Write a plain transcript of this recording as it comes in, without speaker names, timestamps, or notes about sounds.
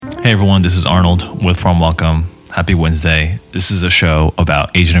Hey everyone, this is Arnold with Warm Welcome. Happy Wednesday. This is a show about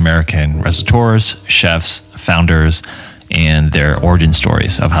Asian American restaurateurs, chefs, founders, and their origin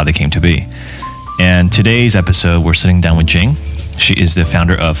stories of how they came to be. And today's episode, we're sitting down with Jing. She is the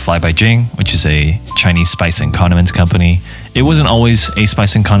founder of Fly by Jing, which is a Chinese spice and condiments company. It wasn't always a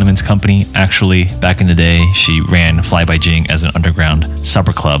spice and condiments company. Actually, back in the day, she ran Fly by Jing as an underground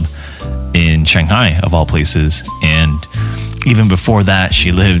supper club in Shanghai, of all places. And even before that,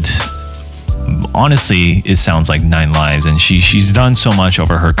 she lived, honestly, it sounds like 9 lives. And she's done so much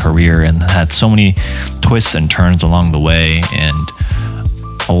over her career and had so many twists and turns along the way and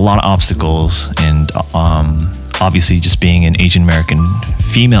a lot of obstacles. And obviously, just being an Asian American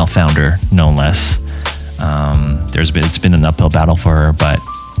female founder, no less, it's been an uphill battle for her, but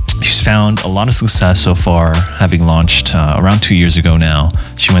she's found a lot of success so far, having launched around 2 years ago now.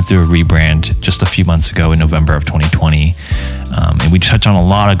 She went through a rebrand just a few months ago in November of 2020. And we touch on a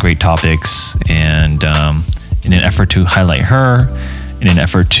lot of great topics, and in an effort to highlight her, in an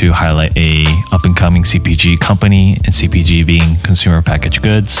effort to highlight a up-and-coming CPG company, and CPG being consumer packaged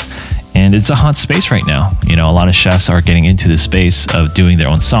goods. And it's a hot space right now. You know, a lot of chefs are getting into the space of doing their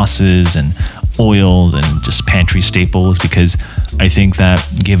own sauces and oils and just pantry staples, because I think that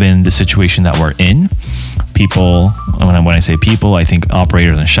given the situation that we're in, people, when I say people, I think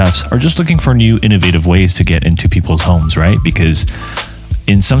operators and chefs are just looking for new innovative ways to get into people's homes, right? Because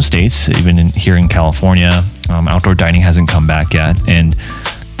in some states, even here in California, outdoor dining hasn't come back yet. And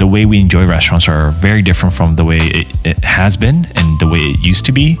the way we enjoy restaurants are very different from the way it has been and the way it used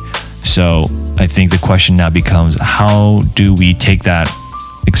to be. So I think the question now becomes, how do we take that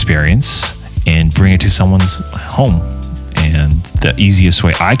experience and bring it to someone's home? And the easiest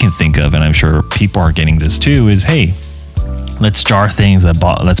way I can think of, and I'm sure people are getting this too, is, hey, let's jar things, let's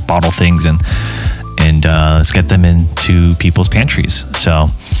bottle things, and let's get them into people's pantries. So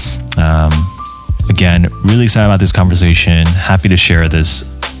again, really excited about this conversation. Happy to share this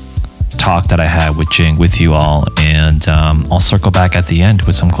talk that I had with Jing with you all, and I'll circle back at the end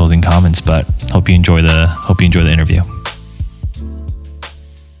with some closing comments. But hope you enjoy the interview.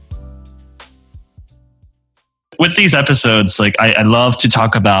 With these episodes, like I love to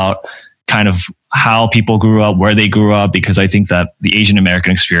talk about kind of how people grew up, where they grew up, because I think that the Asian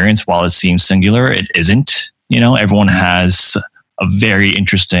American experience, while it seems singular, it isn't. You know, everyone has a very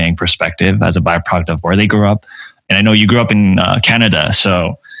interesting perspective as a byproduct of where they grew up. And I know you grew up in Canada,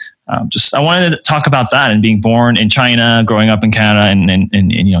 so I wanted to talk about that and being born in China, growing up in Canada,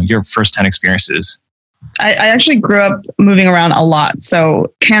 and you know, your firsthand experiences. I actually grew up moving around a lot,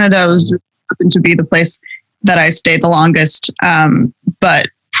 so Canada was just happened to be the place that I stayed the longest. But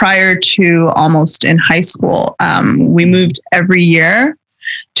prior to almost in high school, we moved every year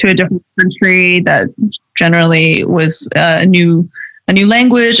to a different country that generally was a new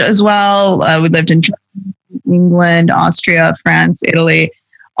language as well. We lived in Germany, England, Austria, France, Italy,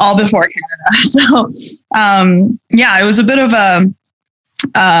 all before Canada. So it was a bit of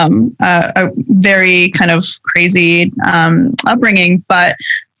a very kind of crazy upbringing, but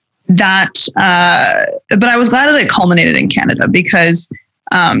I was glad that it culminated in Canada, because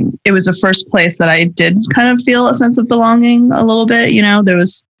it was the first place that I did kind of feel a sense of belonging a little bit. You know, there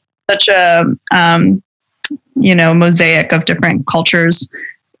was such a, mosaic of different cultures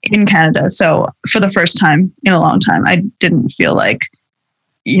in Canada. So for the first time in a long time, I didn't feel like,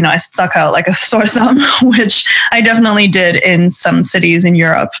 you know, I stuck out like a sore thumb, which I definitely did in some cities in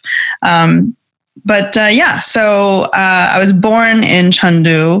Europe. So I was born in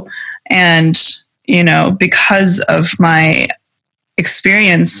Chengdu, and, you know, because of my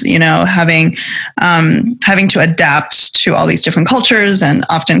experience, you know, having to adapt to all these different cultures and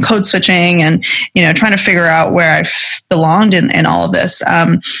often code switching and, you know, trying to figure out where I belonged in all of this.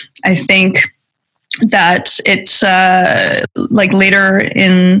 I think that it's like later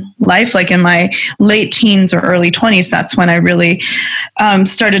in life, like in my late teens or early 20s, that's when I really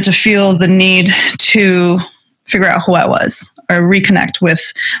started to feel the need to figure out who I was, or reconnect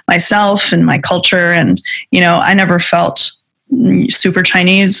with myself and my culture. And, you know, I never felt super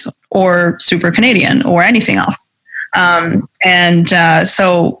Chinese or super Canadian or anything else.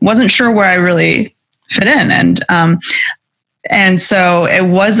 So wasn't sure where I really fit in. And so it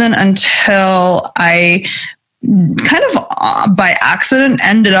wasn't until I kind of by accident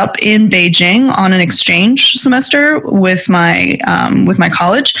ended up in Beijing on an exchange semester with my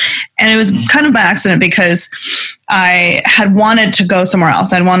college. And it was kind of by accident because I had wanted to go somewhere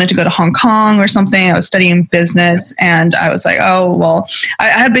else. I'd wanted to go to Hong Kong or something. I was studying business, and I was like, oh, well, I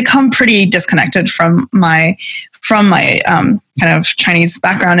had become pretty disconnected from my kind of Chinese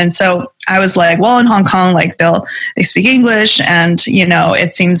background. And so I was like, well, in Hong Kong, like they speak English, and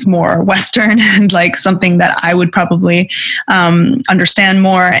it seems more Western and like something that I would probably understand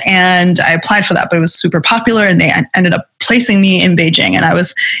more. And I applied for that, but it was super popular, and they ended up placing me in Beijing. And I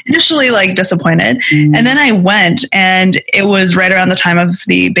was initially like disappointed, and then I went, and it was right around the time of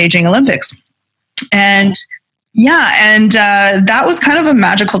the Beijing Olympics, and that was kind of a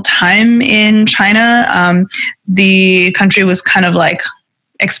magical time in China. The country was kind of like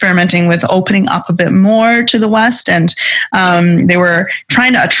experimenting with opening up a bit more to the West, and they were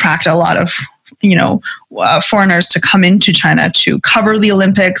trying to attract a lot of foreigners to come into China to cover the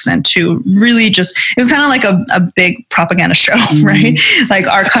Olympics, and to really it was kind of like a big propaganda show, right? Like,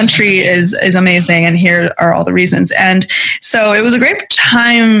 our country is amazing, and here are all the reasons. And so it was a great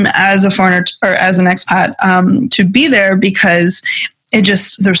time as a foreigner or as an expat to be there, because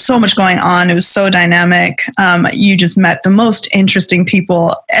there's so much going on. It was so dynamic. You just met the most interesting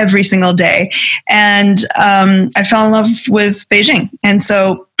people every single day. And I fell in love with Beijing. And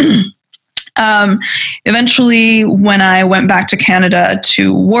so eventually, when I went back to Canada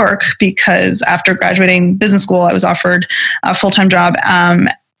to work, because after graduating business school, I was offered a full-time job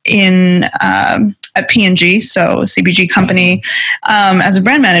at P&G, so a CPG company, as a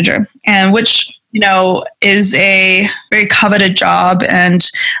brand manager, and which is a very coveted job. And,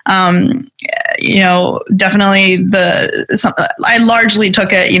 definitely I largely took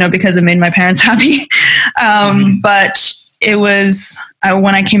it, because it made my parents happy. But it was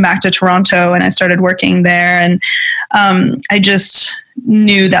when I came back to Toronto and I started working there, and I just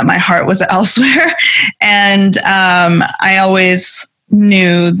knew that my heart was elsewhere. And I always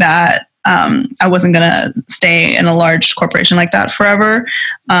knew that I wasn't going to stay in a large corporation like that forever.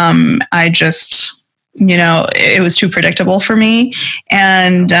 I just, it was too predictable for me.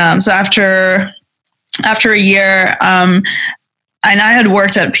 And so after a year, and I had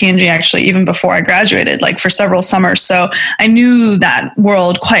worked at P&G actually even before I graduated, like for several summers. So I knew that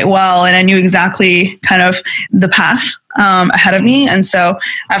world quite well, and I knew exactly kind of the path ahead of me. And so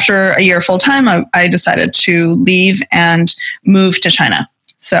after a year full time, I decided to leave and move to China.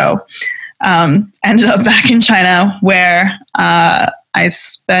 So ended up back in China, where I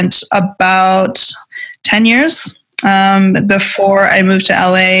spent about 10 years before I moved to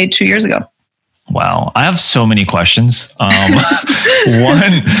LA 2 years ago. Wow. I have so many questions.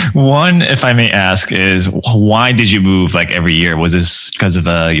 One, if I may ask, is why did you move like every year? Was this because of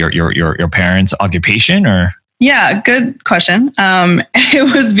your parents' occupation, or? Yeah, good question.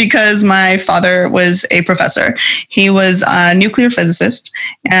 It was because my father was a professor. He was a nuclear physicist,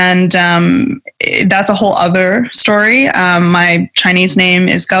 and that's a whole other story. My Chinese name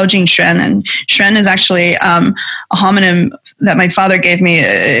is Gao Jingxuan, and Xuan is actually a homonym that my father gave me.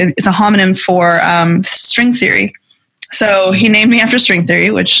 It's a homonym for string theory. So he named me after string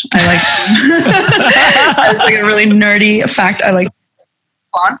theory, which I like. It's like a really nerdy fact I like.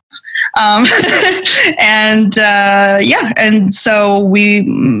 And so we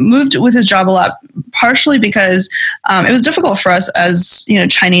moved with his job a lot, partially because it was difficult for us as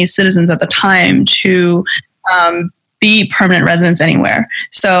Chinese citizens at the time to be permanent residents anywhere.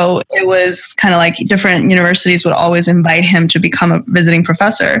 So it was kind of like different universities would always invite him to become a visiting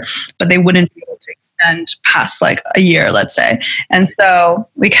professor, but they wouldn't be able to extend past like a year, let's say. And so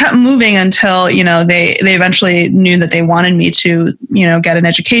we kept moving until, they eventually knew that they wanted me to, get an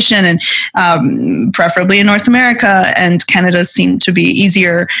education, and preferably in North America, and Canada seemed to be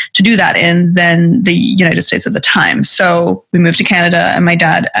easier to do that in than the United States at the time. So we moved to Canada, and my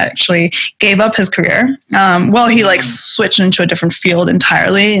dad actually gave up his career. He like switched into a different field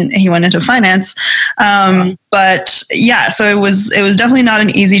entirely, and he went into finance. But yeah, so it was definitely not an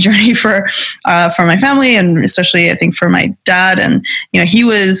easy journey for my family, and especially I think for my dad. And he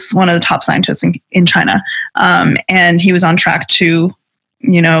was one of the top scientists in China, and he was on track to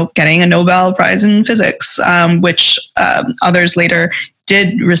getting a Nobel Prize in physics, which others later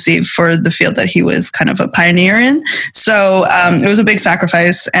did receive for the field that he was kind of a pioneer in. So it was a big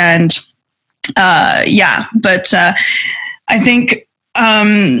sacrifice, and but I think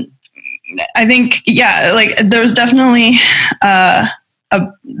like there's definitely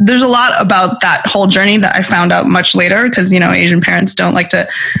there's a lot about that whole journey that I found out much later, because Asian parents don't like to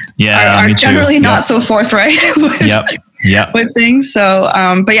are generally not so forthright with things. So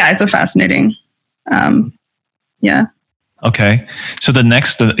but yeah, it's a fascinating Okay. So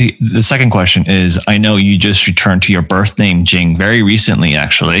the second question is, I know you just returned to your birth name, Jing, very recently,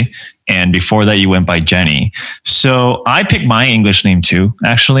 actually. And before that, you went by Jenny. So I picked my English name too,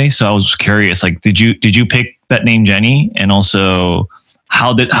 actually. So I was curious, like, did you pick that name, Jenny? And also,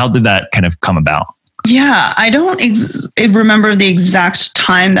 how did that kind of come about? Yeah, I don't remember the exact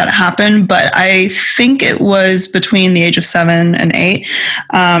time that happened, but I think it was between the age of 7 and 8.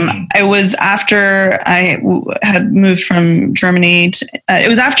 It was after I had moved from Germany. It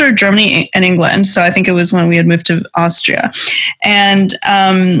was after Germany and England, so I think it was when we had moved to Austria. And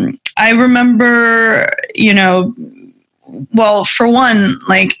I remember, well, for one,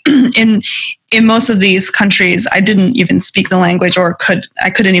 like in most of these countries, I didn't even speak the language, or I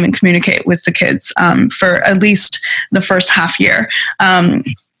couldn't even communicate with the kids for at least the first half year.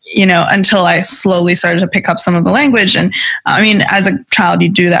 Until I slowly started to pick up some of the language. And I mean, as a child, you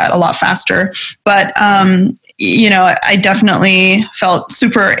do that a lot faster. But I definitely felt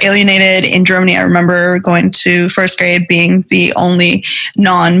super alienated in Germany. I remember going to first grade being the only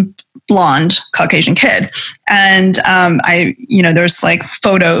non-blonde Caucasian kid. And there's like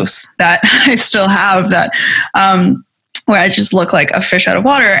photos that I still have that where I just look like a fish out of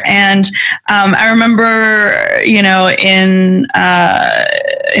water. And I remember,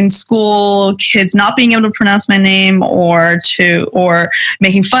 in school, kids not being able to pronounce my name or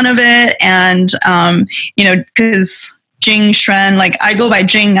making fun of it. And, because Jing Xuan, like I go by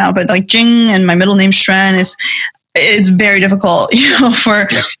Jing now, but like Jing and my middle name Xuan it's very difficult, for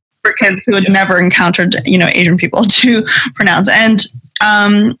kids who had never encountered, Asian people to pronounce. And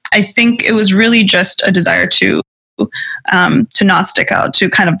I think it was really just a desire to not stick out, to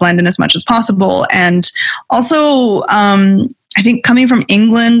kind of blend in as much as possible. And also, I think coming from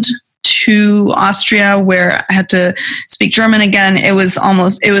England to Austria, where I had to speak German again, it was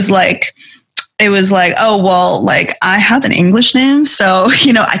like, oh, well, like I have an English name. So,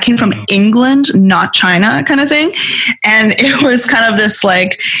 I came from England, not China kind of thing. And it was kind of this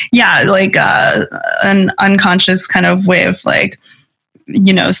like, an unconscious kind of way of like,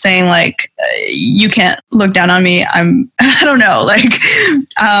 saying like, you can't look down on me. I don't know, like,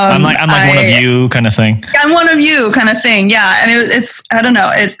 I'm like one of you kind of thing. I'm one of you kind of thing. Yeah. And it's, I don't know.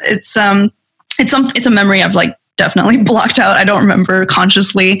 It's a memory I've like definitely blocked out. I don't remember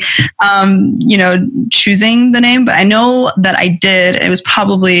consciously, choosing the name, but I know that I did. It was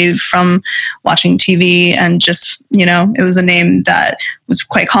probably from watching TV and just, it was a name that was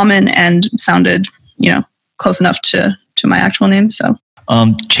quite common and sounded, close enough to my actual name. So.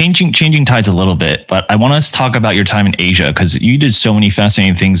 Changing tides a little bit, but I want us to talk about your time in Asia, because you did so many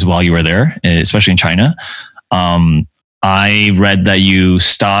fascinating things while you were there, especially in China. I read that you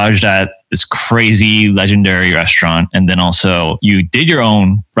staged at this crazy legendary restaurant, and then also you did your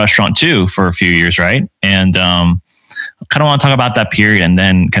own restaurant too for a few years, right? And I kind of want to talk about that period, and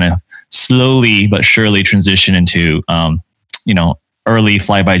then kind of slowly but surely transition into early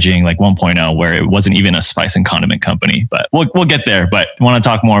Fly by Jing, like 1.0, where it wasn't even a spice and condiment company. But we'll get there. But I want to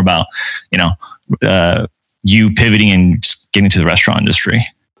talk more about, you pivoting and just getting to the restaurant industry.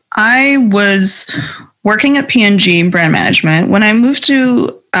 I was working at P&G brand management. When I moved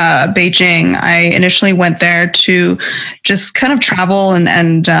to Beijing, I initially went there to just kind of travel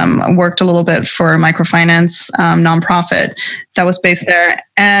and worked a little bit for a microfinance nonprofit that was based there.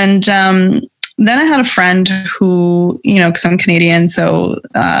 And then I had a friend who, because I'm Canadian, so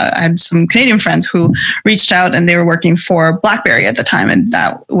I had some Canadian friends who reached out, and they were working for BlackBerry at the time. And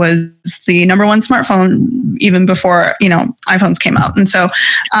that was the number one smartphone even before, iPhones came out. And so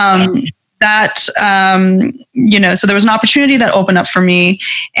so there was an opportunity that opened up for me,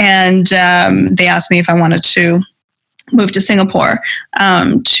 and they asked me if I wanted to move to Singapore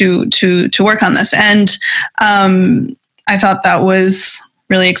to work on this. And I thought that was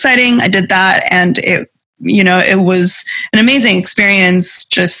really exciting. I did that, and it was an amazing experience.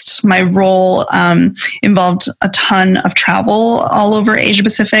 Just my role involved a ton of travel all over Asia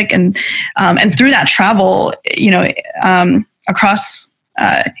Pacific, and through that travel, across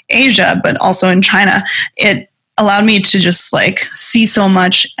Asia, but also in China, it allowed me to just like see so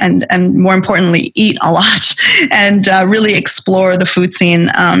much and more importantly, eat a lot and really explore the food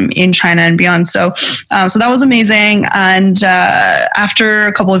scene in China and beyond. So that was amazing. And after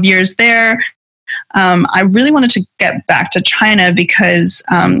a couple of years there, I really wanted to get back to China because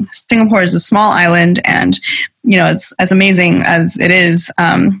Singapore is a small island, and as amazing as it is,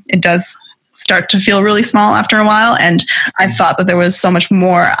 it does start to feel really small after a while. And I thought that there was so much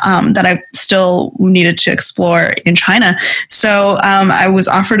more that I still needed to explore in China. So I was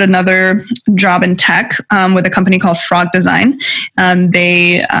offered another job in tech with a company called Frog Design.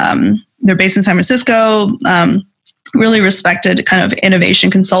 They're based in San Francisco. Really respected kind of innovation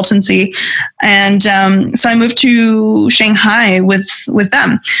consultancy. And so I moved to Shanghai with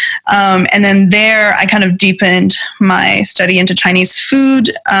them. And then there I kind of deepened my study into Chinese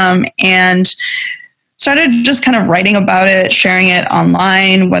food and started just kind of writing about it, sharing it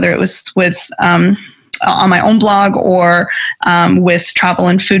online, whether it was with on my own blog or with travel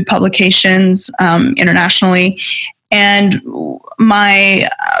and food publications internationally. And my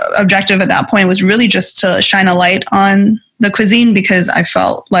objective at that point was really just to shine a light on the cuisine, because I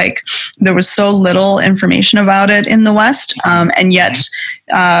felt like there was so little information about it in the West. And yet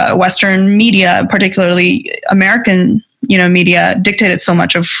Western media, particularly American media, dictated so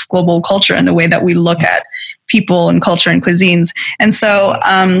much of global culture and the way that we look at people and culture and cuisines. And so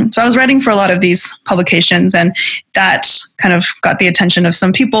I was writing for a lot of these publications, and that kind of got the attention of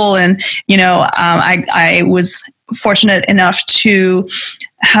some people. And, I was fortunate enough to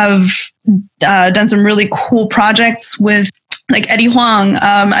have done some really cool projects with like Eddie Huang.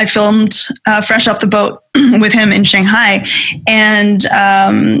 I filmed Fresh Off the Boat with him in Shanghai, and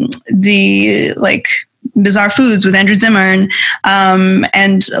the Bizarre Foods with Andrew Zimmern,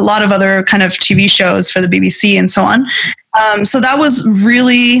 and a lot of other kind of TV shows for the BBC and so on. So that was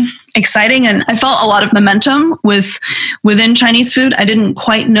really exciting, and I felt a lot of momentum within Chinese food. I didn't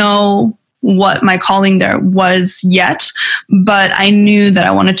quite know what my calling there was yet, but I knew that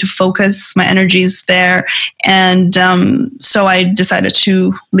I wanted to focus my energies there. And so I decided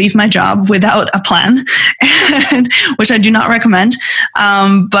to leave my job without a plan, which I do not recommend.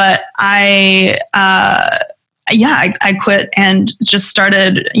 But I quit and just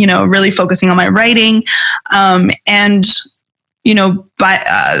started, really focusing on my writing.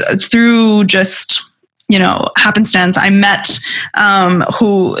 Through just happenstance, I met a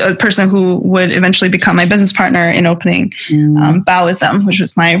person who would eventually become my business partner in opening Baoism, which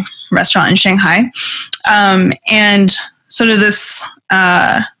was my restaurant in Shanghai. And sort of this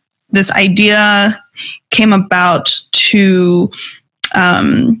idea came about to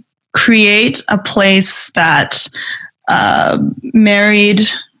create a place that married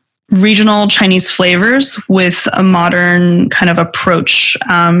regional Chinese flavors with a modern kind of approach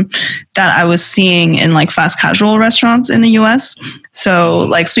that I was seeing in like fast casual restaurants in the US. So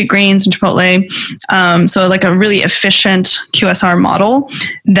like Sweetgreens and Chipotle. So like a really efficient QSR model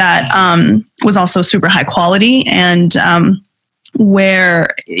that was also super high quality, and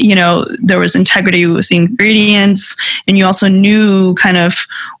where, there was integrity with the ingredients, and you also knew kind of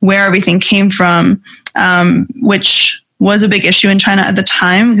where everything came from, which was a big issue in China at the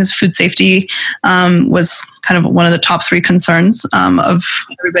time, because food safety was kind of one of the top 3 concerns of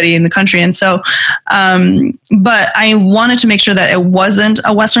everybody in the country. And so, but I wanted to make sure that it wasn't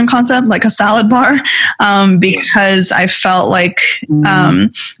a Western concept, like a salad bar, because I felt like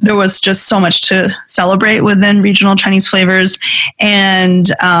there was just so much to celebrate within regional Chinese flavors. And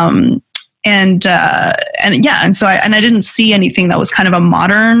so I didn't see anything that was kind of a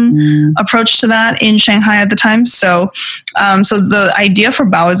modern approach to that in Shanghai at the time. So the idea for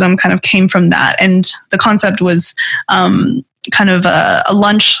Baoism kind of came from that, and the concept was kind of a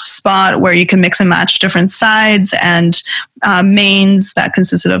lunch spot where you can mix and match different sides and mains that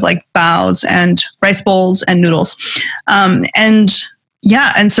consisted of like baos and rice bowls and noodles, and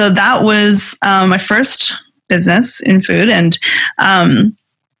so that was my first business in food, and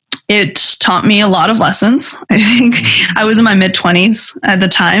it taught me a lot of lessons. I think I was in my mid-20s at the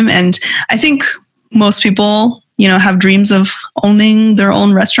time, and I think most people, have dreams of owning their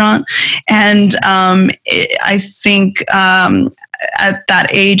own restaurant. And I think at that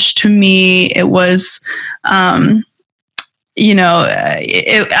age, to me, it was, I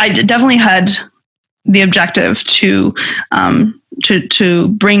definitely had the objective to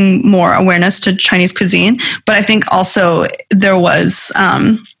bring more awareness to Chinese cuisine, but I think also there was.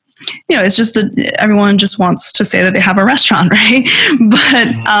 It's just that everyone just wants to say that they have a restaurant, right?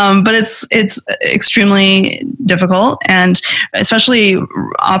 But it's extremely difficult, and especially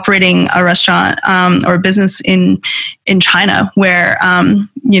operating a restaurant or a business in China, where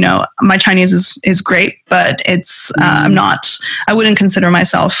my Chinese is great, but it's I wouldn't consider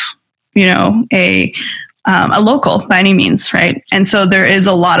myself a local by any means, right? And so there is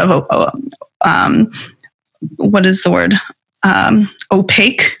a lot of what is the word?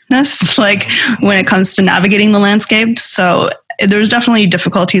 Opaqueness, like when it comes to navigating the landscape. So there's definitely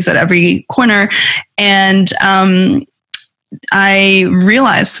difficulties at every corner. And I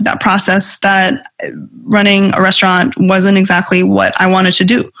realized through that process that running a restaurant wasn't exactly what I wanted to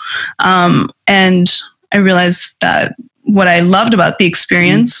do. And I realized that what I loved about the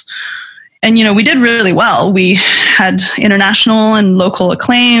experience, and, we did really well. We had international and local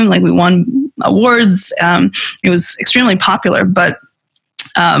acclaim, like we won awards. It was extremely popular, but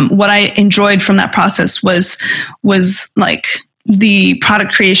what I enjoyed from that process was like the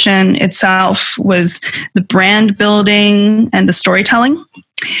product creation itself, was the brand building and the storytelling.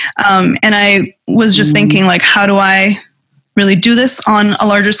 And I was just thinking, like, how do I really do this on a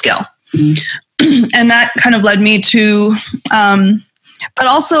larger scale? and that kind of led me to, but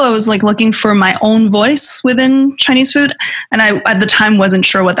also I was like looking for my own voice within Chinese food. And I, at the time, wasn't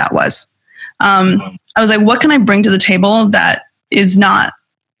sure what that was. I was like, what can I bring to the table that is not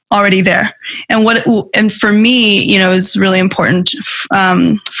already there? And for me, you know, it's really important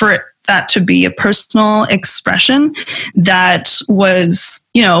for that to be a personal expression that was,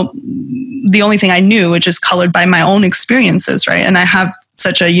 you know, the only thing I knew, which is colored by my own experiences, right? And I have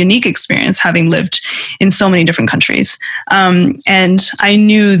such a unique experience having lived in so many different countries. And I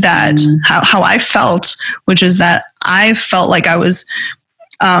knew that how I felt, which is that I felt like I was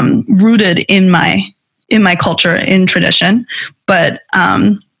rooted in my culture, in tradition, but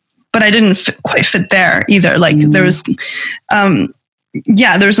I didn't quite fit there either. Like there was,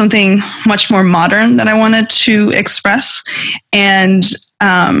 there was something much more modern that I wanted to express. And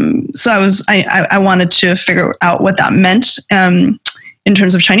so I wanted to figure out what that meant in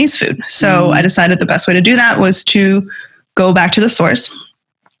terms of Chinese food. So I decided the best way to do that was to go back to the source.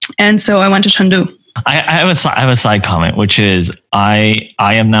 And so I went to Chengdu. I have a side comment, which is I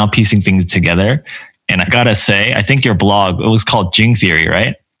am now piecing things together. And I gotta say, I think your blog, it was called Jing Theory,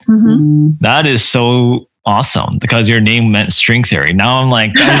 right? Mm-hmm. That is so awesome because your name meant string theory. Now I'm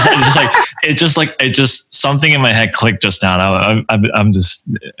like, it's just something in my head clicked just now. I'm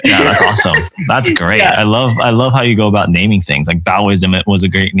just, that's awesome. That's great. Yeah. I love how you go about naming things. Like Baoism, it was a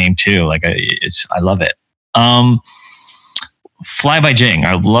great name too. Like I love it. Fly by Jing.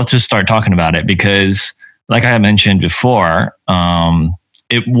 I'd love to start talking about it because like I mentioned before,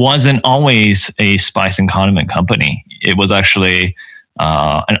 it wasn't always a spice and condiment company. It was actually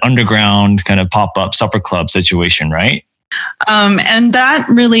an underground kind of pop-up supper club situation, right? And that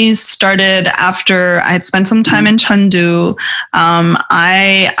really started after I had spent some time in Chengdu.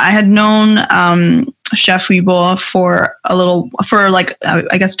 I had known Chef Wibo for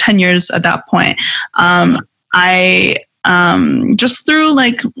I guess 10 years at that point. I just through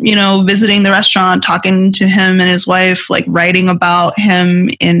like, you know, visiting the restaurant, talking to him and his wife, like writing about him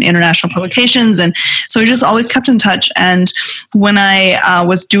in international publications. And so we just always kept in touch. And when I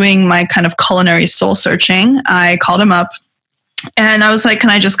was doing my kind of culinary soul searching, I called him up and I was like, can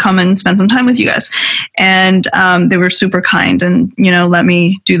I just come and spend some time with you guys? And they were super kind and, you know, let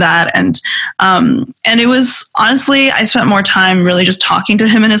me do that. And it was honestly, I spent more time really just talking to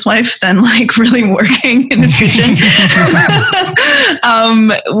him and his wife than like really working in his kitchen.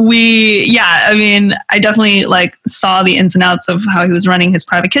 I mean, I definitely like saw the ins and outs of how he was running his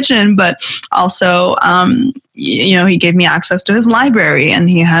private kitchen, but also, you know, he gave me access to his library and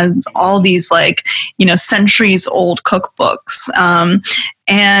he has all these like, you know, centuries old cookbooks.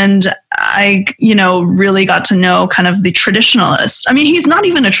 And I, you know, really got to know kind of the traditionalist. I mean, he's not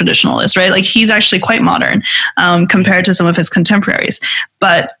even a traditionalist, right? Like he's actually quite modern compared to some of his contemporaries,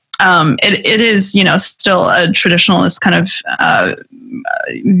 but it is, you know, still a traditionalist kind of,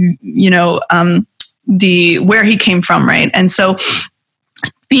 you know, where he came from, right? And so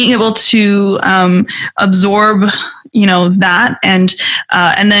being able to absorb, you know, that and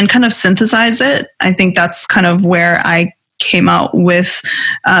then kind of synthesize it, I think that's kind of where I came out with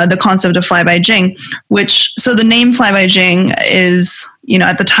the concept of Fly by Jing, so the name Fly by Jing is, you know,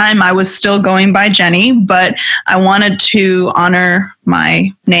 at the time I was still going by Jenny, but I wanted to honor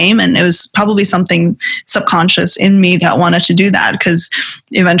my name. And it was probably something subconscious in me that wanted to do that. Because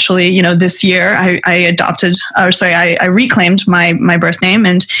eventually, you know, this year I reclaimed my birth name,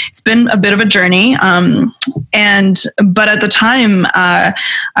 and it's been a bit of a journey. But at the time, I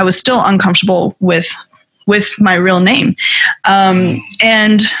was still uncomfortable with my real name.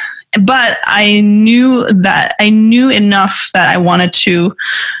 But I knew enough that I wanted to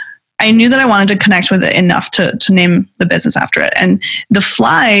connect with it enough to name the business after it. And the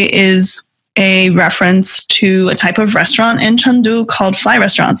Fly is a reference to a type of restaurant in Chengdu called fly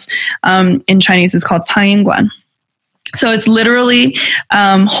restaurants. In Chinese, it's called Cangyingguan. So it's literally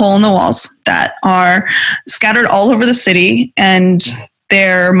hole in the walls that are scattered all over the city, and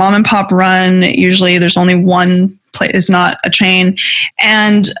they're mom and pop run. Usually there's only one place, it's not a chain.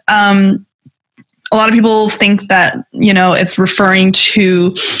 And a lot of people think that, you know, it's referring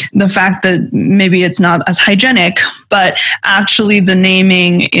to the fact that maybe it's not as hygienic, but actually the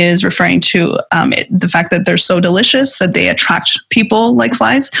naming is referring to the fact that they're so delicious that they attract people like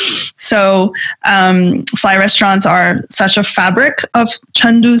flies. So fly restaurants are such a fabric of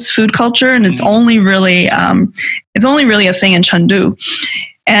Chengdu's food culture, and it's only really a thing in Chengdu.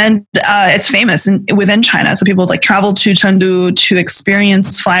 And it's famous within China. So people like travel to Chengdu to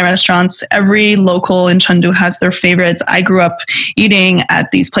experience fly restaurants. Every local in Chengdu has their favorites. I grew up eating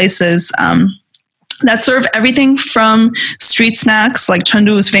at these places. that serve everything from street snacks, like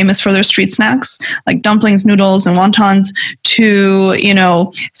Chengdu is famous for their street snacks, like dumplings, noodles, and wontons, to, you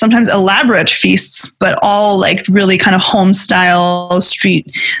know, sometimes elaborate feasts, but all like really kind of home style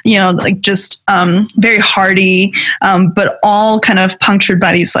street, you know, like just very hearty, but all kind of punctured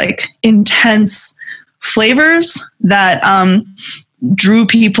by these like intense flavors that drew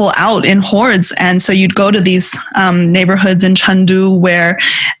people out in hordes. And so you'd go to these neighborhoods in Chengdu where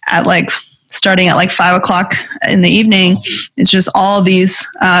starting at like 5 o'clock in the evening, it's just all these,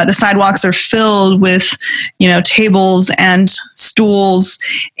 the sidewalks are filled with, you know, tables and stools,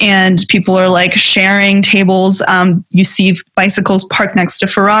 and people are like sharing tables. You see bicycles parked next to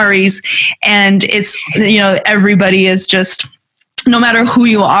Ferraris, and it's, you know, everybody is just, no matter who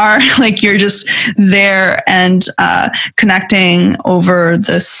you are, like you're just there and connecting over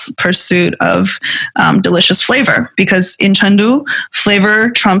this pursuit of delicious flavor, because in Chengdu, flavor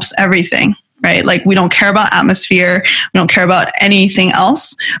trumps everything. Right? Like we don't care about atmosphere. We don't care about anything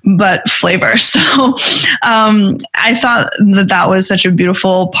else but flavor. So I thought that was such a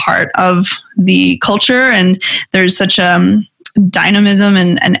beautiful part of the culture, and there's such dynamism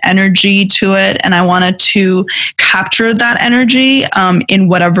and energy to it. And I wanted to capture that energy in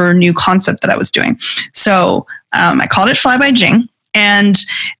whatever new concept that I was doing. So I called it Fly by Jing. And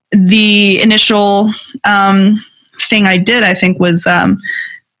the initial thing I did, I think, was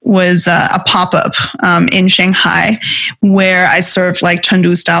a pop-up in Shanghai where I served like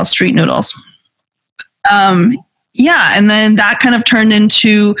Chengdu style street noodles. And then that kind of turned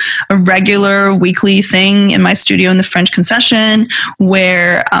into a regular weekly thing in my studio in the French Concession,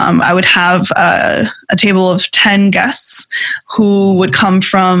 where I would have a table of 10 guests who would come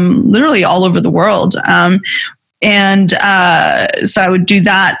from literally all over the world. So I would do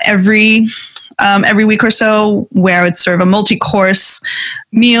that every week or so, where I would serve a multi-course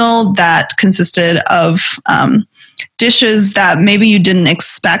meal that consisted of dishes that maybe you didn't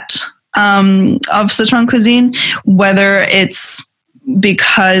expect of Sichuan cuisine, whether it's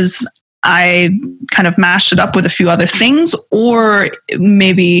because I kind of mashed it up with a few other things, or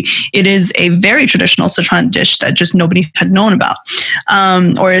maybe it is a very traditional Sichuan dish that just nobody had known about,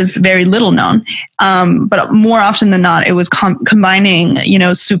 or is very little known. But more often than not, it was combining, you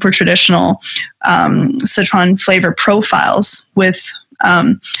know, super traditional Sichuan flavor profiles with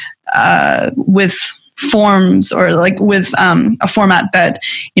forms, or like with a format that,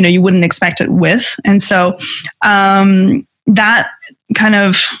 you know, you wouldn't expect it with. And so that kind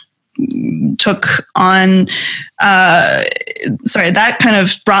of took on, that kind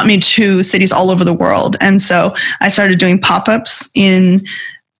of brought me to cities all over the world. And so I started doing pop-ups in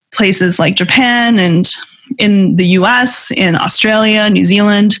places like Japan and in the US, in Australia, New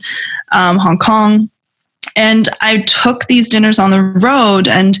Zealand, Hong Kong. And I took these dinners on the road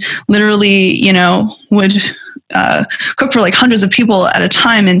and literally, you know, would cook for like hundreds of people at a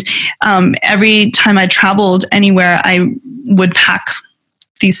time. And every time I traveled anywhere, I would pack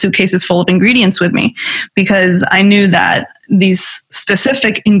these suitcases full of ingredients with me, because I knew that these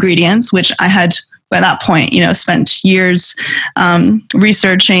specific ingredients, which I had by that point, you know, spent years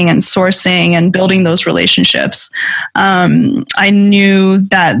researching and sourcing and building those relationships, I knew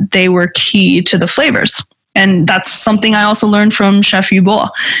that they were key to the flavors. And that's something I also learned from Chef Yu Bo.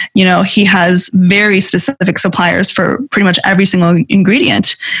 You know, he has very specific suppliers for pretty much every single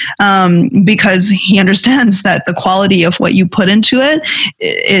ingredient, because he understands that the quality of what you put into it,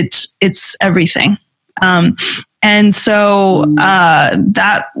 it's everything. And so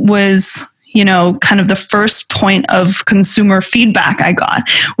that was, you know, kind of the first point of consumer feedback I got,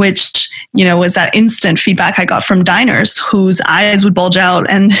 which, you know, was that instant feedback I got from diners whose eyes would bulge out.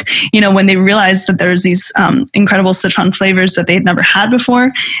 And, you know, when they realized that there's these incredible Sichuan flavors that they had never had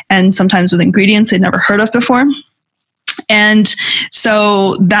before, and sometimes with ingredients they'd never heard of before. And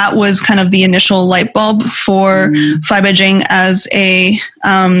so that was kind of the initial light bulb for Fly by Jing as in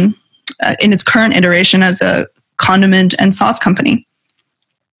its current iteration as a condiment and sauce company.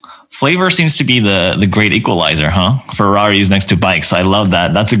 Flavor seems to be the great equalizer, huh? Ferraris next to bikes. I love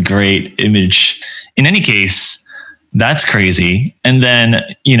that. That's a great image. In any case, that's crazy. And then,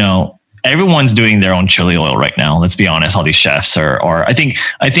 you know, everyone's doing their own chili oil right now. Let's be honest. All these chefs are I think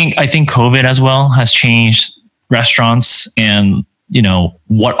COVID as well has changed restaurants, and, you know,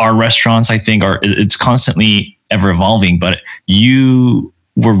 what are restaurants, I think it's constantly ever evolving, but you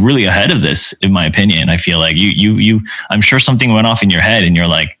were really ahead of this, in my opinion. I feel like you I'm sure something went off in your head and you're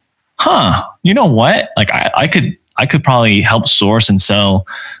like, you know what? Like I could probably help source and sell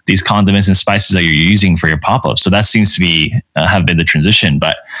these condiments and spices that you're using for your pop-up. So that seems to be have been the transition.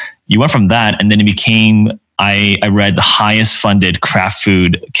 But you went from that, and then it became, I read, the highest funded craft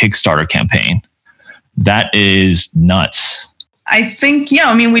food Kickstarter campaign. That is nuts. I think, yeah,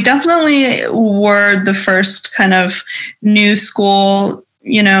 I mean, we definitely were the first kind of new school,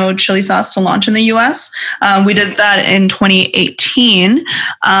 chili sauce to launch in the US. We did that in 2018.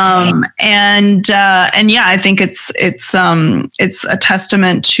 And yeah, I think it's a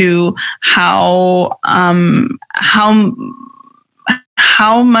testament to how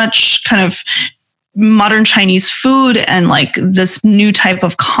much kind of modern Chinese food and like this new type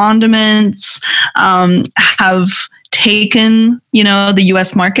of condiments have taken, the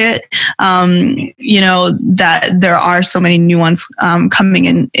US market, that there are so many new ones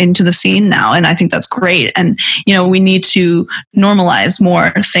coming into the scene now. And I think that's great. And, we need to normalize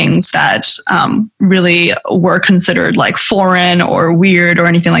more things that really were considered like foreign or weird or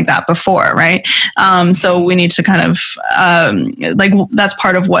anything like that before, right? So we need to kind of, that's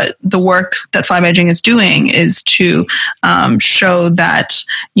part of what the work that Fly Beijing is doing, is to show that,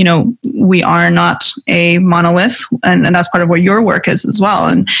 we are not a monolith. And that's part of what your work is as well,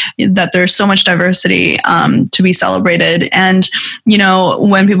 and that there's so much diversity to be celebrated. And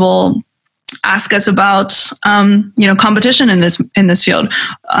when people ask us about competition in this field,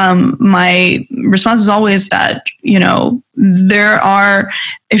 my response is always that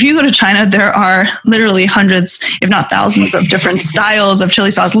if you go to China, there are literally hundreds, if not thousands, of different styles of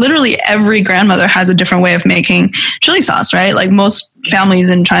chili sauce. Literally every grandmother has a different way of making chili sauce, right? Like most families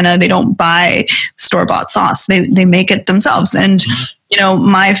in China, they don't buy store-bought sauce. They make it themselves. And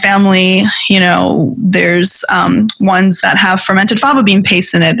my family, there's ones that have fermented fava bean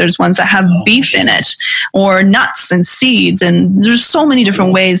paste in it. There's ones that have beef in it, or nuts and seeds. And there's so many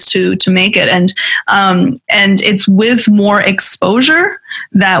different ways to make it. And it's with more exposure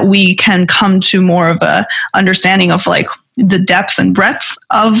that we can come to more of a understanding of like the depth and breadth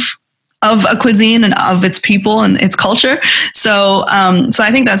of a cuisine and of its people and its culture. So I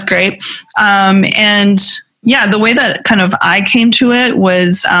think that's great. And yeah, the way that kind of I came to it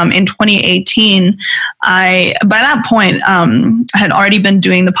was in 2018. By that point, I had already been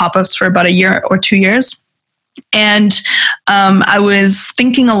doing the pop-ups for about a year or 2 years. And I was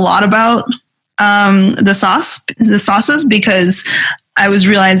thinking a lot about the sauces, because I was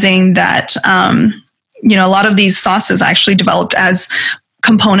realizing that, a lot of these sauces actually developed as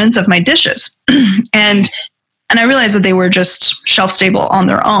components of my dishes. And I realized that they were just shelf stable on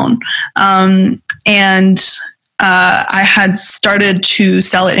their own. And I had started to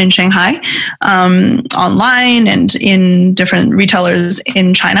sell it in Shanghai, online and in different retailers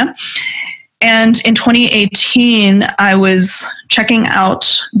in China. And in 2018, I was checking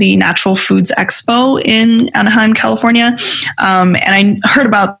out the Natural Foods Expo in Anaheim, California. And I heard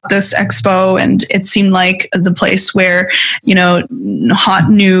about this expo, and it seemed like the place where, hot,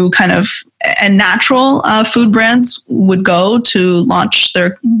 new kind of and natural food brands would go to launch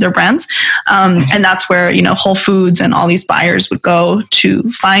their brands. And that's where, Whole Foods and all these buyers would go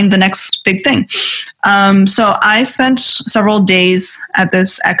to find the next big thing. So I spent several days at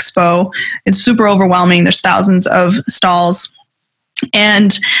this expo. It's super overwhelming. There's thousands of stalls.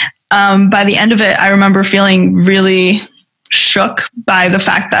 And by the end of it, I remember feeling really shook by the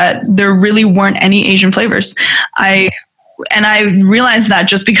fact that there really weren't any Asian flavors. And I realized that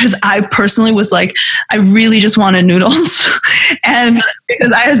just because I personally was like, I really just wanted noodles. And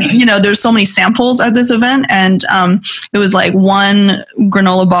because I had, there's so many samples at this event, and it was like one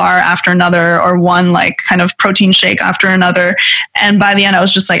granola bar after another, or one like kind of protein shake after another. And by the end, I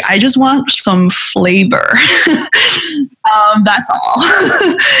was just like, I just want some flavor. That's all.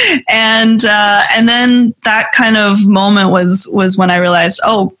 And then that kind of moment was when I realized,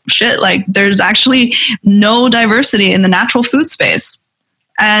 oh shit, like there's actually no diversity in the natural food space.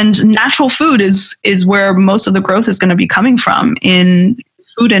 And natural food is where most of the growth is going to be coming from in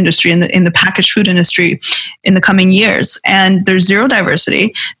food industry, in the packaged food industry in the coming years. And there's zero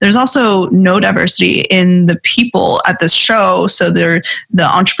diversity. There's also no diversity in the people at this show. So they're the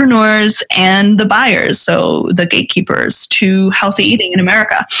entrepreneurs and the buyers, so the gatekeepers to healthy eating in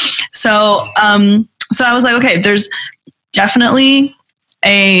America. So I was like, okay, there's definitely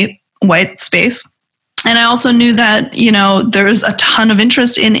a white space. And I also knew that, there was a ton of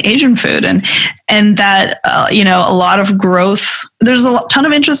interest in Asian food, and that, a lot of growth. There's a ton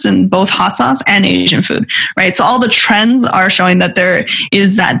of interest in both hot sauce and Asian food, right? So all the trends are showing that there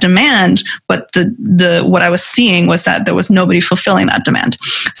is that demand, but the what I was seeing was that there was nobody fulfilling that demand.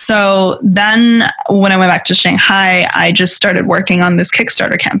 So then when I went back to Shanghai, I just started working on this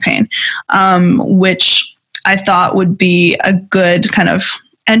Kickstarter campaign, which I thought would be a good kind of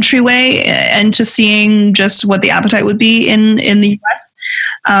entryway into seeing just what the appetite would be in the US.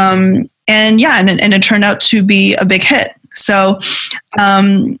 And it turned out to be a big hit. So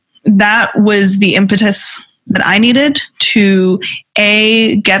that was the impetus that I needed to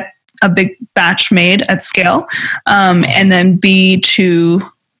get a big batch made at scale, and then B, to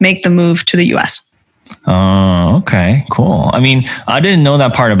make the move to the US. Oh, okay, cool. I mean, I didn't know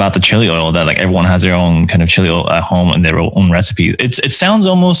that part about the chili oil, that like everyone has their own kind of chili oil at home and their own recipes. It sounds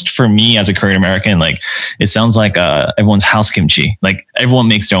almost, for me as a Korean American, like it sounds like everyone's house kimchi. Like everyone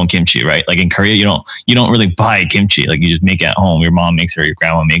makes their own kimchi, right? Like in Korea, you don't really buy kimchi. Like you just make it at home. Your mom makes it or your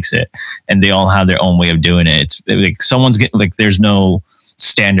grandma makes it, and they all have their own way of doing it. It's like there's no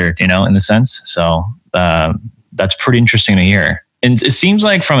standard, in the sense. So that's pretty interesting to hear. And it seems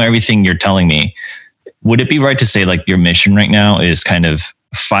like from everything you're telling me, would it be right to say like your mission right now is kind of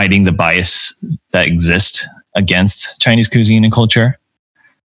fighting the bias that exists against Chinese cuisine and culture?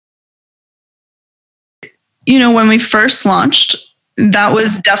 When we first launched, that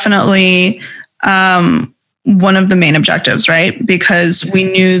was definitely one of the main objectives, right? Because we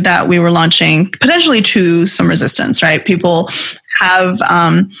knew that we were launching potentially to some resistance, right? People have...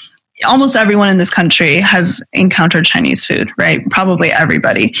 almost everyone in this country has encountered Chinese food, right? Probably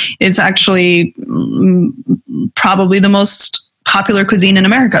everybody. It's actually probably the most popular cuisine in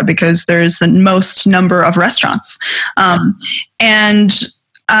America because there's the most number of restaurants. But as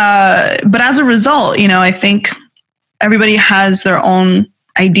a result, I think everybody has their own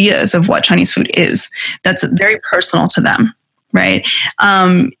ideas of what Chinese food is. That's very personal to them, right?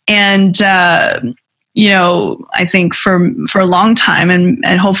 I think for a long time,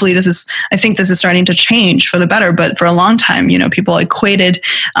 and hopefully I think this is starting to change for the better, but for a long time, people equated,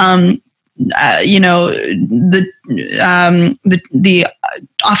 the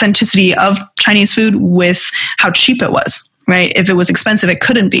authenticity of Chinese food with how cheap it was, right? If it was expensive, it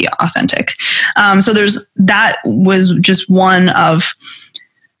couldn't be authentic. So that was just one of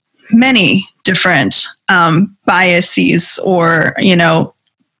many different biases or,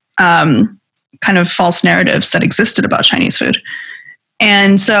 kind of false narratives that existed about Chinese food.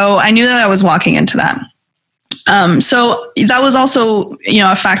 And so I knew that I was walking into that. So that was also,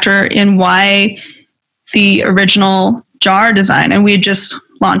 a factor in why the original jar design, and we had just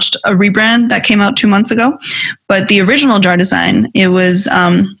launched a rebrand that came out 2 months ago, but the original jar design, it was,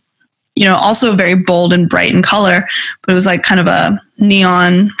 also very bold and bright in color, but it was like kind of a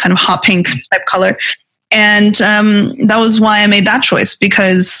neon, kind of hot pink type color. And that was why I made that choice,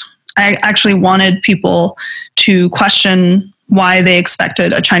 because I actually wanted people to question why they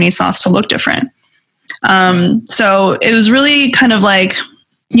expected a Chinese sauce to look different. So it was really kind of like,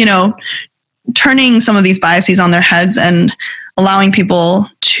 turning some of these biases on their heads and allowing people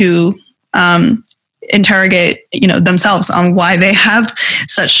to interrogate, themselves on why they have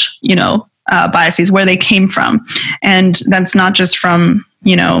such, biases, where they came from. And that's not just from,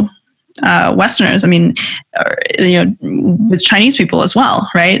 Westerners. I mean, with Chinese people as well,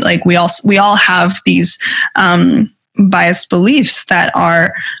 right? Like we all have these biased beliefs that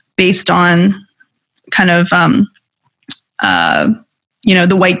are based on kind of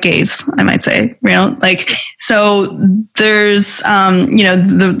the white gaze, I might say, so there's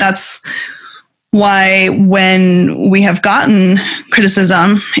that's why when we have gotten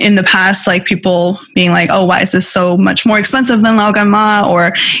criticism in the past, like people being like, oh, why is this so much more expensive than Lao Gan Ma,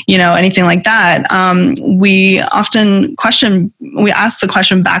 or, anything like that. We often we ask the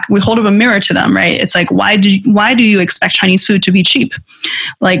question back, we hold up a mirror to them, right? It's like, why do you expect Chinese food to be cheap?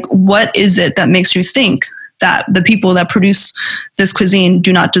 Like, what is it that makes you think that the people that produce this cuisine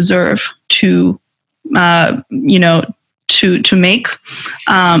do not deserve to, to make,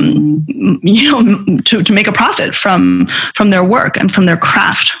 to make a profit from their work and from their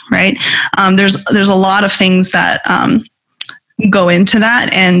craft, right? There's a lot of things that go into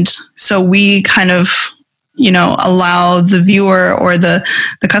that, and so we kind of allow the viewer or the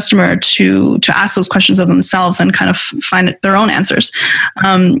customer to ask those questions of themselves and kind of find their own answers.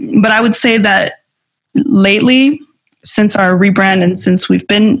 But I would say that lately, since our rebrand and since we've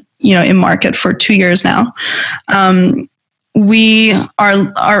been in market for 2 years now, our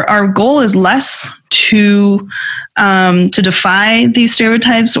goal is less to defy these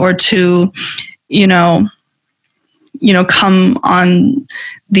stereotypes or to come on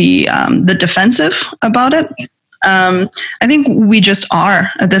the defensive about it. I think we just are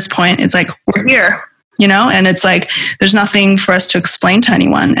at this point. It's like, we're here, and it's like, there's nothing for us to explain to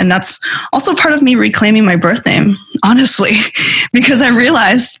anyone. And that's also part of me reclaiming my birth name, honestly, because I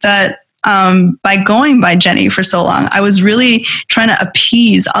realized that by going by Jenny for so long, I was really trying to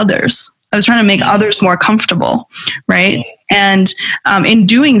appease others. I was trying to make others more comfortable, right? And in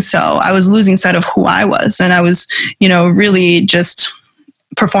doing so, I was losing sight of who I was. And I was, really just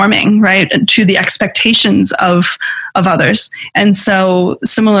performing, right, to the expectations of others. And so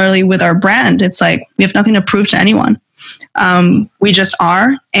similarly with our brand, it's like we have nothing to prove to anyone. We just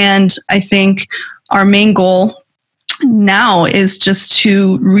are. And I think our main goal now is just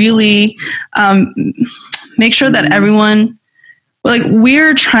to really make sure that everyone, like,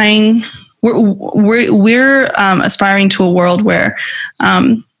 we're aspiring to a world where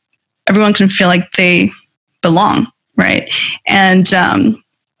everyone can feel like they belong, right? And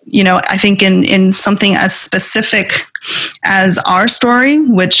I think in something as specific as our story,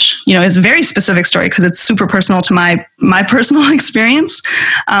 which is a very specific story because it's super personal to my personal experience,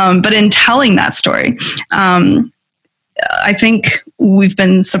 but in telling that story, I think we've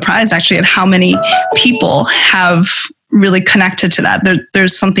been surprised actually at how many people have really connected to that.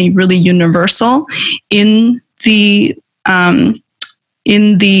 There's something really universal in the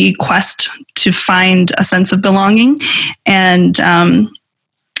quest to find a sense of belonging and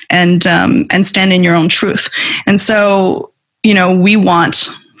stand in your own truth. And so, we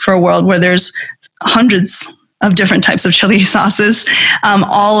want for a world where there's hundreds of different types of chili sauces,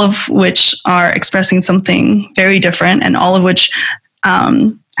 all of which are expressing something very different, and all of which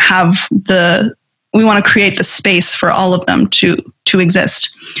we want to create the space for all of them to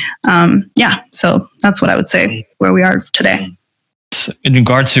exist. So that's what I would say where we are today. In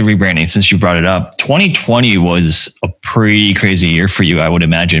regards to rebranding, since you brought it up, 2020 was a pretty crazy year for you, I would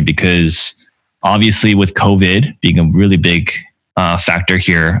imagine, because obviously with COVID being a really big factor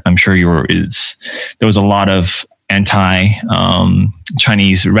here, I'm sure there was a lot of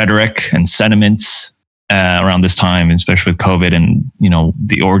anti-Chinese rhetoric and sentiments around this time, especially with COVID and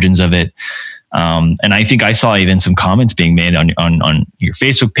the origins of it. And I think I saw even some comments being made on your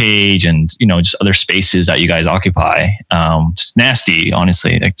Facebook page and, just other spaces that you guys occupy. Just nasty,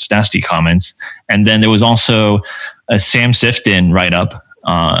 honestly, like just nasty comments. And then there was also a Sam Sifton write-up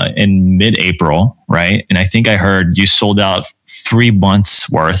in mid-April, right? And I think I heard you sold out 3 months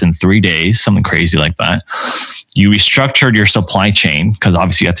worth in 3 days, something crazy like that. You restructured your supply chain because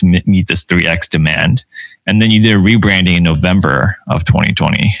obviously you had to meet this 3x demand. And then you did a rebranding in November of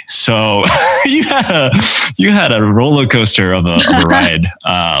 2020. So you had a roller coaster of a ride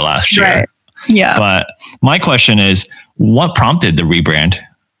last year. Right. Yeah. But my question is, what prompted the rebrand?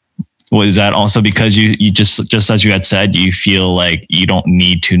 Was that also because you just as you had said, you feel like you don't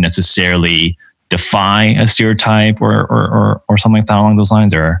need to necessarily defy a stereotype or something like that along those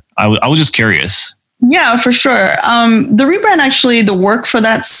lines? Or I was just curious. Yeah, for sure. The rebrand, actually, the work for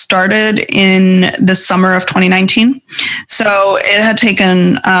that started in the summer of 2019. So it had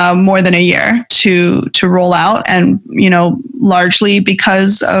taken more than a year to roll out, and largely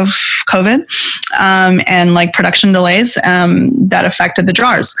because of COVID and like production delays that affected the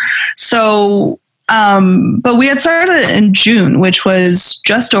jars. So, but we had started in June, which was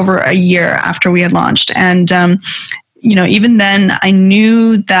just over a year after we had launched, and even then I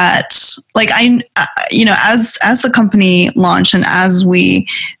knew that, like, as the company launched and as we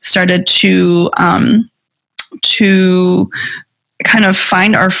started to kind of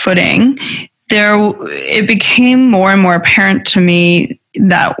find our footing, it became more and more apparent to me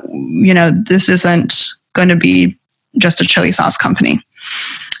that, this isn't going to be just a chili sauce company.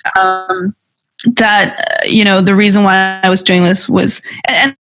 The reason why I was doing this was,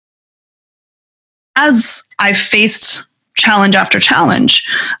 and as I faced challenge after challenge,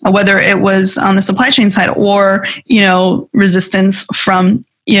 whether it was on the supply chain side or, resistance from,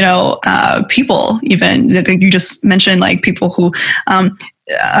 people, even you just mentioned, like people who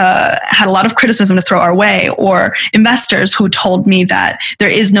had a lot of criticism to throw our way, or investors who told me that there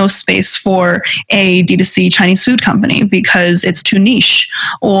is no space for a D2C Chinese food company because it's too niche,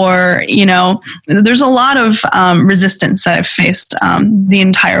 or, there's a lot of resistance that I've faced the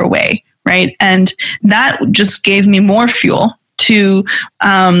entire way. Right. And that just gave me more fuel to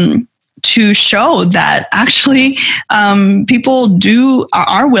show that actually people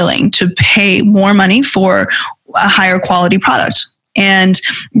are willing to pay more money for a higher quality product, and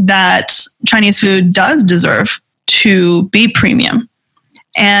that Chinese food does deserve to be premium.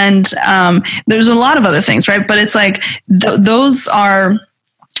 And there's a lot of other things, right? But it's like those are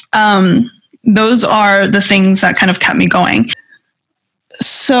the things that kind of kept me going.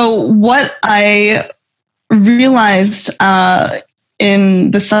 So what I realized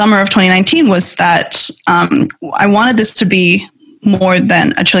in the summer of 2019 was that I wanted this to be more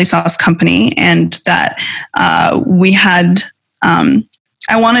than a chili sauce company, and that we had.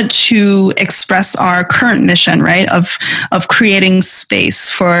 I wanted to express our current mission, right, of creating space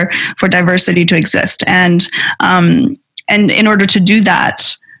for diversity to exist, and in order to do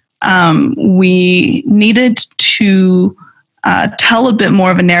that, we needed to tell a bit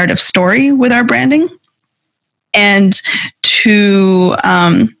more of a narrative story with our branding, and to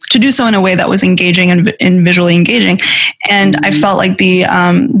do so in a way that was engaging and visually engaging. And I felt like the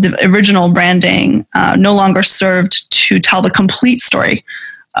original branding no longer served to tell the complete story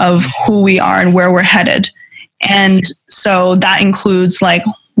of who we are and where we're headed. And so that includes like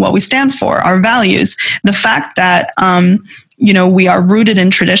what we stand for, our values, the fact that we are rooted in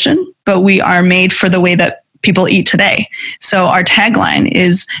tradition, but we are made for the way that people eat today. So our tagline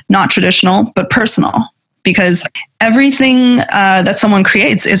is not traditional, but personal, because everything that someone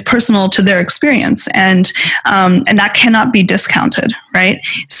creates is personal to their experience, and that cannot be discounted, right?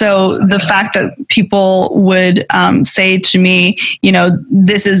 So the fact that people would say to me,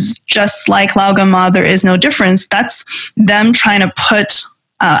 this is just like Lau Gama, there is no difference, that's them trying to put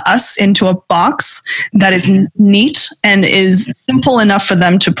us into a box that is neat and is simple enough for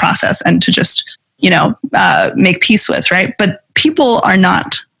them to process and to just, make peace with, right? But people are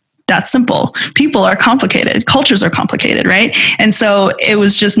not that simple. People are complicated. Cultures are complicated, right? And so it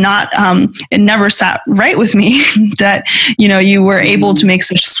was just not, it never sat right with me that, you were able to make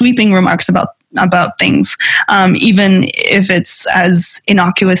such sweeping remarks about things, even if it's as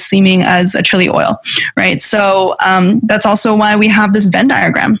innocuous seeming as a chili oil, right? So that's also why we have this Venn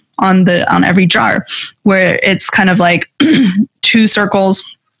diagram on every jar, where it's kind of like two circles,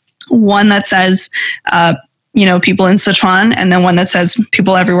 one that says, people in Sichuan, and then one that says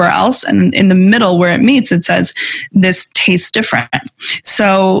people everywhere else. And in the middle where it meets, it says, this tastes different.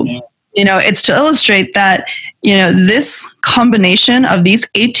 So, it's to illustrate that, this combination of these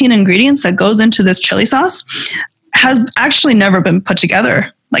 18 ingredients that goes into this chili sauce has actually never been put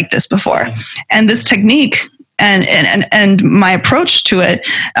together like this before. And this technique and my approach to it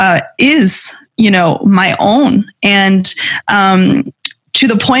is, my own. And, to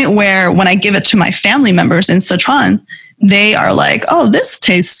the point where when I give it to my family members in Sichuan, they are like, oh, this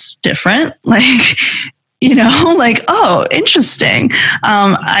tastes different. Like, oh, interesting.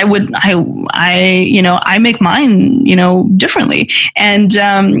 I make mine, differently. And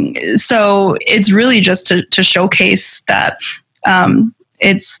so it's really just to showcase that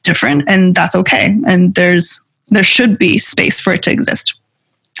it's different, and that's okay. And there should be space for it to exist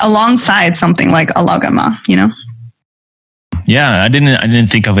alongside something like a Lau Gama, Yeah, I didn't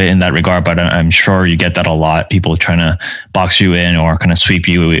think of it in that regard, but I'm sure you get that a lot. People trying to box you in or kind of sweep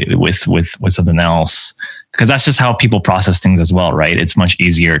you with something else, because that's just how people process things as well, right? It's much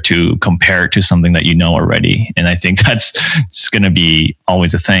easier to compare it to something that you know already, and I think that's just going to be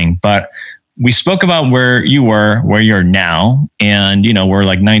always a thing. But we spoke about where you were, where you're now, and we're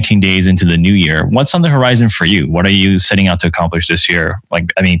like 19 days into the new year. What's on the horizon for you? What are you setting out to accomplish this year?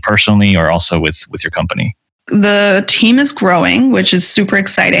 Personally, or also with your company? The team is growing, which is super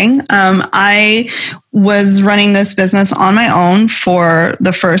exciting. I was running this business on my own for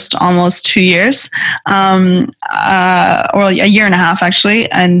the first almost 2 years, or a year and a half,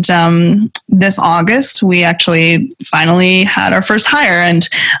 actually. And this August, we actually finally had our first hire and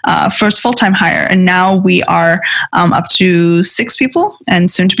first full-time hire. And now we are up to 6 people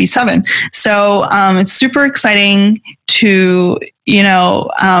and soon to be 7. So it's super exciting to,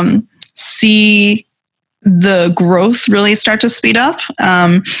 see the growth really start to speed up.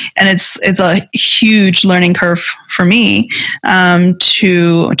 And it's a huge learning curve for me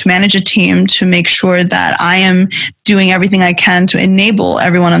to manage a team, to make sure that I am doing everything I can to enable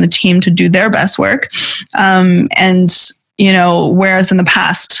everyone on the team to do their best work. Whereas in the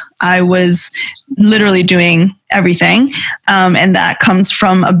past, I was literally doing everything. And that comes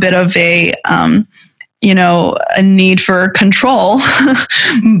from a bit of a need for control,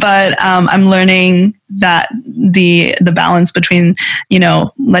 but I'm learning that the balance between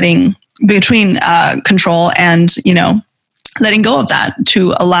control and letting go of that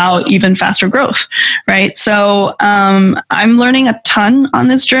to allow even faster growth, right? So I'm learning a ton on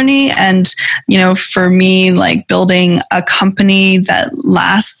this journey, and for me, like building a company that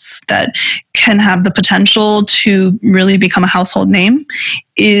lasts, that can have the potential to really become a household name,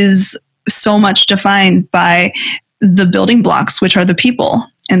 is so much defined by the building blocks, which are the people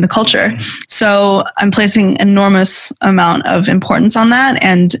and the culture. So I'm placing enormous amount of importance on that,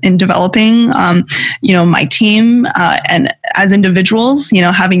 and in developing, my team and as individuals,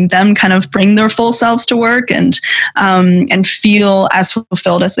 having them kind of bring their full selves to work and feel as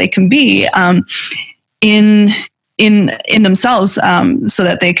fulfilled as they can be in themselves, so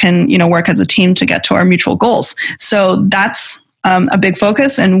that they can work as a team to get to our mutual goals. So that's a big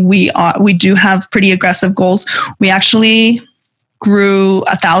focus, and we do have pretty aggressive goals. We actually grew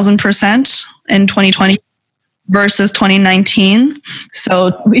 1,000% in 2020 versus 2019.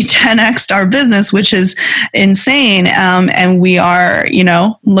 So we 10x'd our business, which is insane. And we are,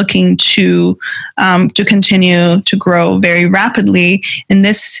 looking to continue to grow very rapidly. In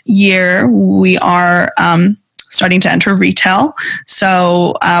this year, we are starting to enter retail.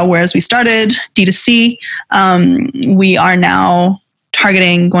 So whereas we started D2C, we are now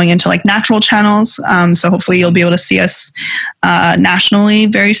targeting going into like natural channels. So hopefully you'll be able to see us nationally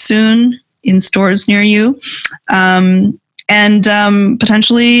very soon in stores near you. And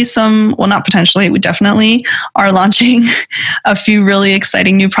potentially not potentially, we definitely are launching a few really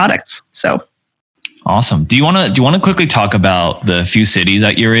exciting new products. So awesome. Do you want to quickly talk about the few cities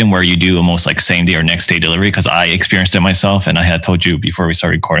that you're in where you do almost like same day or next day delivery? Because I experienced it myself, and I had told you before we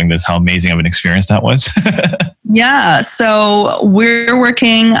started recording this how amazing of an experience that was. Yeah. So we're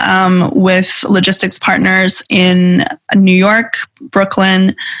working with logistics partners in New York,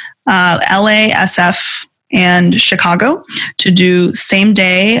 Brooklyn, LA, SF, and Chicago to do same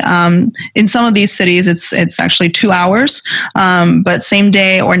day. In some of these cities, it's actually 2 hours, but same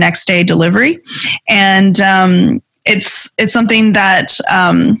day or next day delivery. And it's something that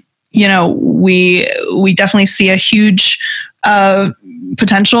we definitely see a huge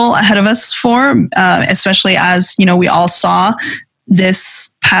potential ahead of us for, especially as we all saw this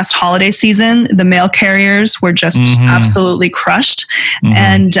past holiday season, the mail carriers were just absolutely crushed.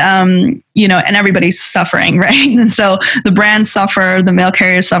 And, and everybody's suffering, right? And so the brands suffer, the mail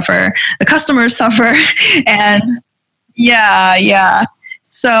carriers suffer, the customers suffer. And yeah.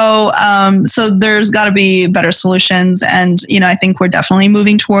 So there's got to be better solutions. And, I think we're definitely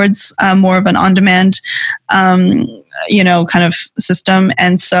moving towards more of an on-demand, kind of system.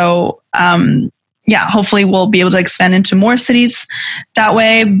 And so, hopefully we'll be able to expand into more cities that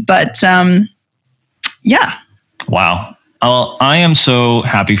way. But Wow. I am so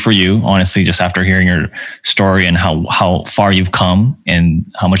happy for you, honestly, just after hearing your story and how far you've come and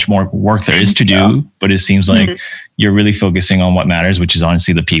how much more work there is to do. But it seems like you're really focusing on what matters, which is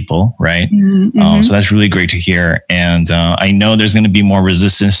honestly the people, right? So that's really great to hear. And I know there's going to be more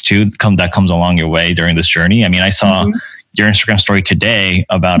resistance too that comes along your way during this journey. I mean, I saw your Instagram story today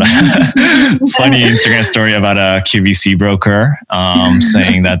about a funny Instagram story about a QVC broker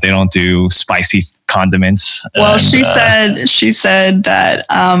saying that they don't do spicy condiments. Well, she said that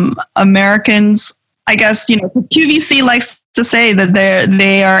Americans, I guess, because QVC likes to say that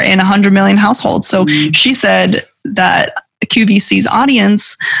they are in 100 million households. So she said that QVC's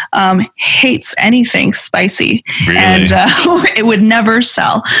audience hates anything spicy, really? And it would never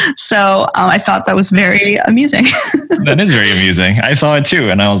sell. So I thought that was very amusing. That is very amusing. I saw it too,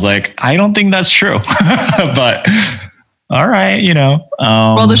 and I was like, I don't think that's true, but all right,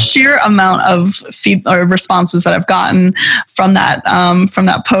 Well, the sheer amount of responses that I've gotten from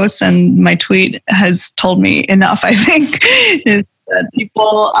that post and my tweet has told me enough. I think is that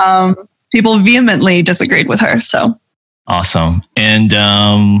people vehemently disagreed with her. So. Awesome. And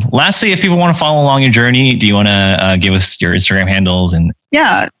lastly, if people want to follow along your journey, do you want to give us your Instagram handles?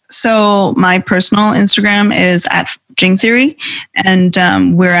 Yeah. So my personal Instagram is @JingTheory,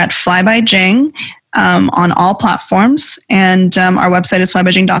 and we're at Fly by Jing on all platforms. And our website is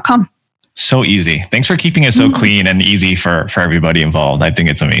flybyjing.com. So easy. Thanks for keeping it so clean and easy for everybody involved. I think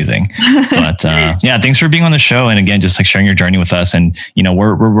it's amazing. But thanks for being on the show. And again, just like sharing your journey with us. And,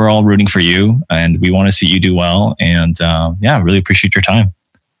 we're all rooting for you and we want to see you do well. And really appreciate your time.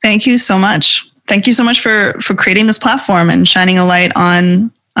 Thank you so much. Thank you so much for creating this platform and shining a light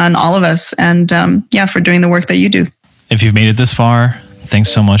on all of us. And for doing the work that you do. If you've made it this far, thanks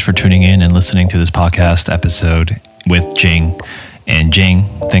so much for tuning in and listening to this podcast episode with Jing. And Jing,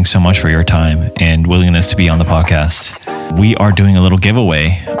 thanks so much for your time and willingness to be on the podcast. We are doing a little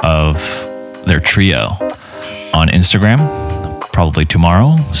giveaway of their trio on Instagram, probably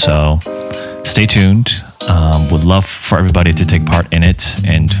tomorrow. So stay tuned. Would love for everybody to take part in it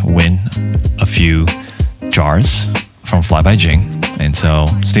and win a few jars from Fly by Jing. And so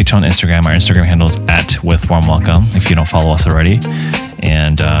stay tuned on Instagram. Our Instagram handle is @withwarmwelcome if you don't follow us already.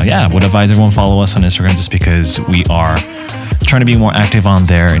 And would advise everyone follow us on Instagram just because we are trying to be more active on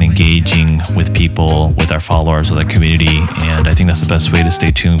there and engaging with people, with our followers, with our community. And I think that's the best way to stay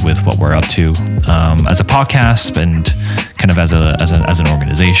tuned with what we're up to as a podcast and kind of as an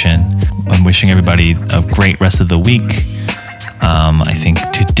organization. I'm wishing everybody a great rest of the week. I think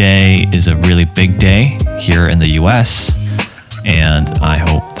today is a really big day here in the US, and I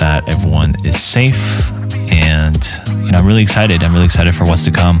hope that everyone is safe. And I'm really excited. I'm really excited for what's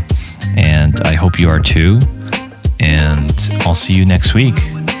to come, and I hope you are too. And I'll see you next week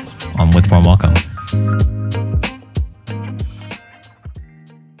on With Warm Welcome.